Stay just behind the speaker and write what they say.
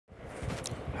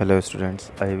Hello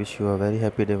students, I wish you a very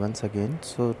happy day once again.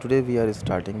 So today we are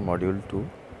starting module 2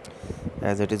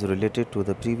 as it is related to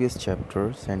the previous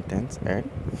chapter sentence and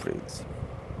phrase.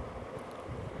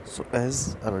 So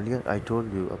as earlier I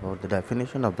told you about the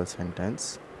definition of the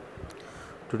sentence,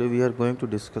 today we are going to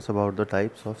discuss about the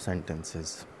types of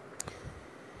sentences.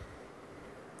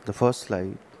 The first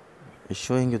slide is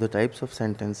showing you the types of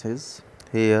sentences.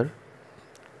 Here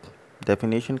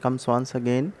definition comes once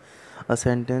again. A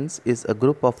sentence is a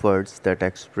group of words that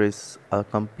express a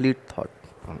complete thought.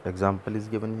 Example is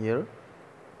given here.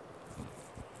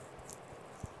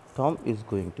 Tom is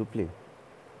going to play.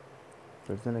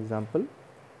 That's an example.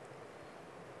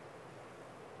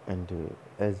 And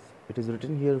as it is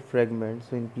written here, fragment.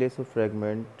 So in place of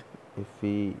fragment, if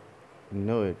we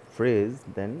know it phrase,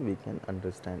 then we can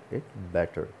understand it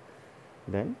better.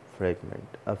 Then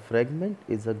fragment. A fragment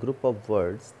is a group of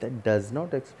words that does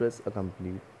not express a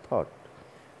complete thought.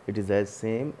 It is as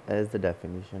same as the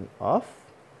definition of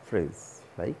phrase.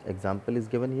 Like example is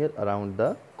given here, around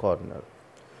the corner.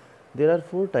 There are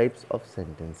 4 types of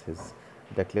sentences: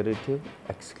 declarative,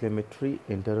 exclamatory,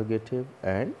 interrogative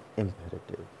and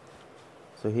imperative.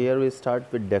 So here we start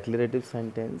with declarative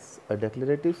sentence. A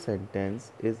declarative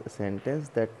sentence is a sentence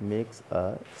that makes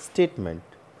a statement,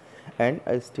 and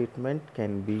a statement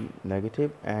can be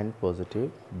negative and positive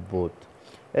both.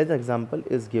 As example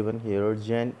is given here,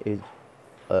 Jen is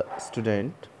a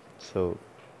student. So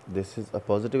this is a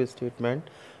positive statement.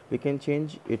 We can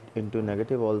change it into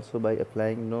negative also by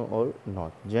applying no or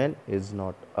not. Jen is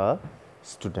not a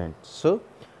student. So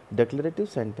declarative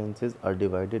sentences are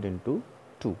divided into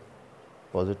 2,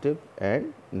 positive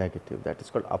and negative. That is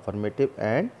called affirmative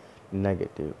and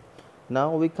negative.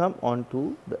 Now we come on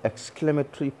to the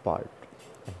exclamatory part.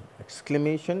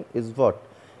 Exclamation is what?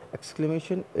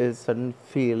 Exclamation is sudden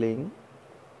feeling,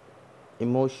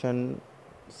 emotion,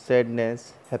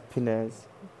 sadness, happiness,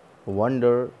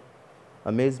 wonder,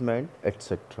 amazement,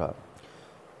 etc.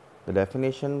 The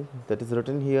definition that is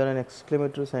written here: an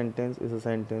exclamatory sentence is a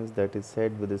sentence that is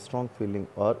said with a strong feeling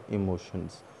or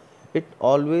emotions. It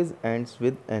always ends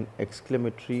with an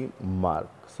exclamatory mark.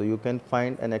 So you can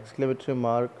find an exclamatory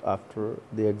mark after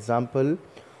the example,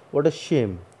 what a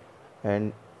shame,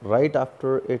 and right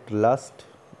after it last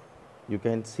you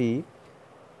can see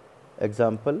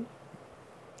example.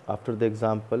 After the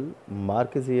example,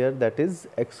 mark is here, that is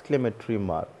exclamatory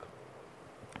mark,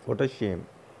 what a shame.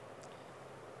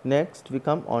 Next we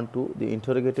come on to the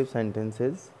interrogative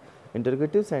sentences.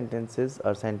 Interrogative sentences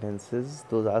are sentences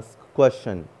those ask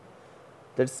question,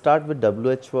 that start with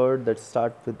WH word, that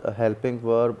start with a helping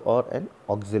verb or an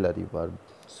auxiliary verb.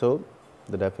 So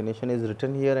the definition is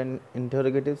written here: an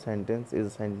interrogative sentence is a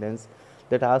sentence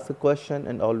that asks a question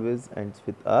and always ends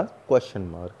with a question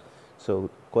mark. So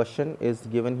question is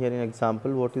given here in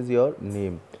example, what is your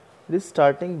name? It is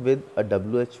starting with a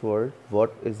WH word,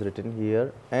 what is written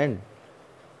here, and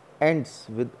ends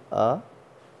with a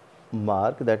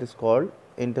mark that is called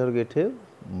interrogative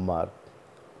mark.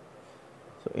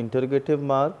 So interrogative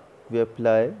mark we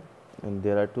apply, and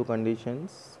there are 2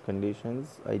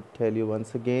 conditions. I tell you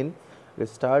once again. It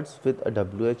starts with a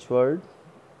WH word,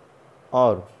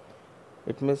 or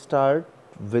it may start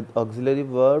with auxiliary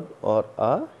verb or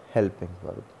a helping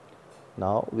verb.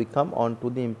 Now we come on to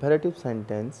the imperative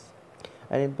sentence.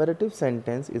 An imperative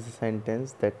sentence is a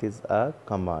sentence that is a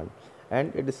command,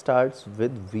 and it starts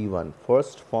with V1,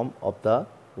 first form of the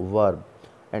verb,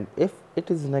 and if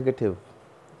it is negative,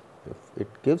 if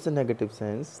it gives a negative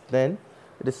sense, then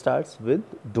it starts with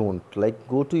don't, like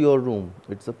go to your room.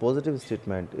 It's a positive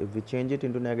statement. If we change it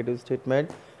into negative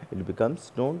statement, it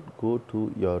becomes don't go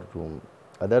to your room.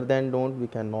 Other than don't, we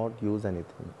cannot use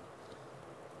anything.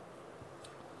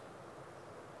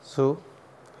 So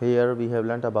here we have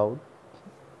learnt about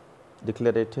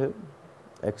declarative,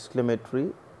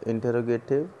 exclamatory,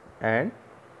 interrogative and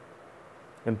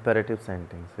imperative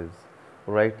sentences.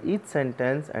 Write each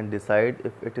sentence and decide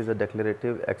if it is a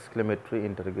declarative, exclamatory,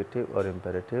 interrogative or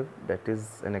imperative. That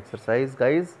is an exercise,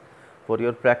 guys, for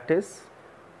your practice.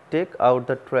 Take out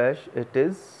the trash. It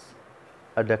is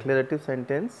a declarative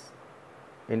sentence,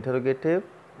 interrogative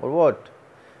or what?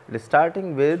 It is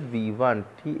starting with V1,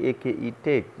 T-A-K-E,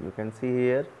 take. You can see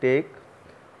here, take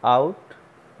out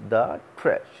the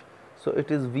trash. So it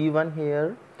is V1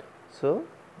 here. So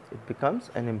it becomes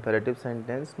an imperative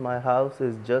sentence. My house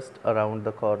is just around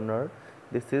the corner.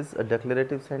 This is a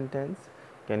declarative sentence.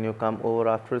 Can you come over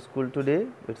after school today?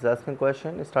 It's asking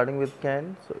question starting with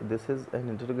can. So this is an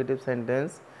interrogative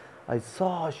sentence. I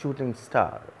saw a shooting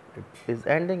star. It is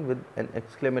ending with an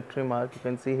exclamatory mark, you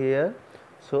can see here.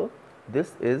 So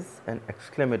this is an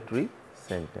exclamatory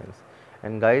sentence.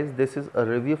 And guys, this is a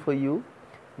review for you.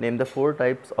 Name the 4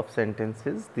 types of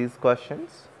sentences. These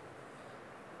questions.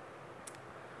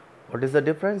 What is the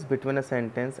difference between a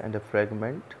sentence and a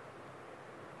fragment?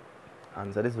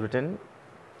 Answer is written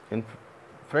in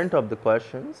front of the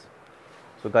questions.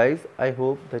 So guys, I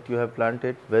hope that you have planned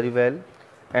it very well,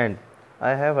 and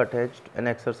I have attached an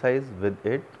exercise with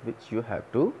it which you have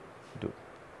to do.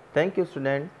 Thank you,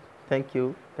 student. Thank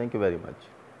you very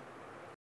much.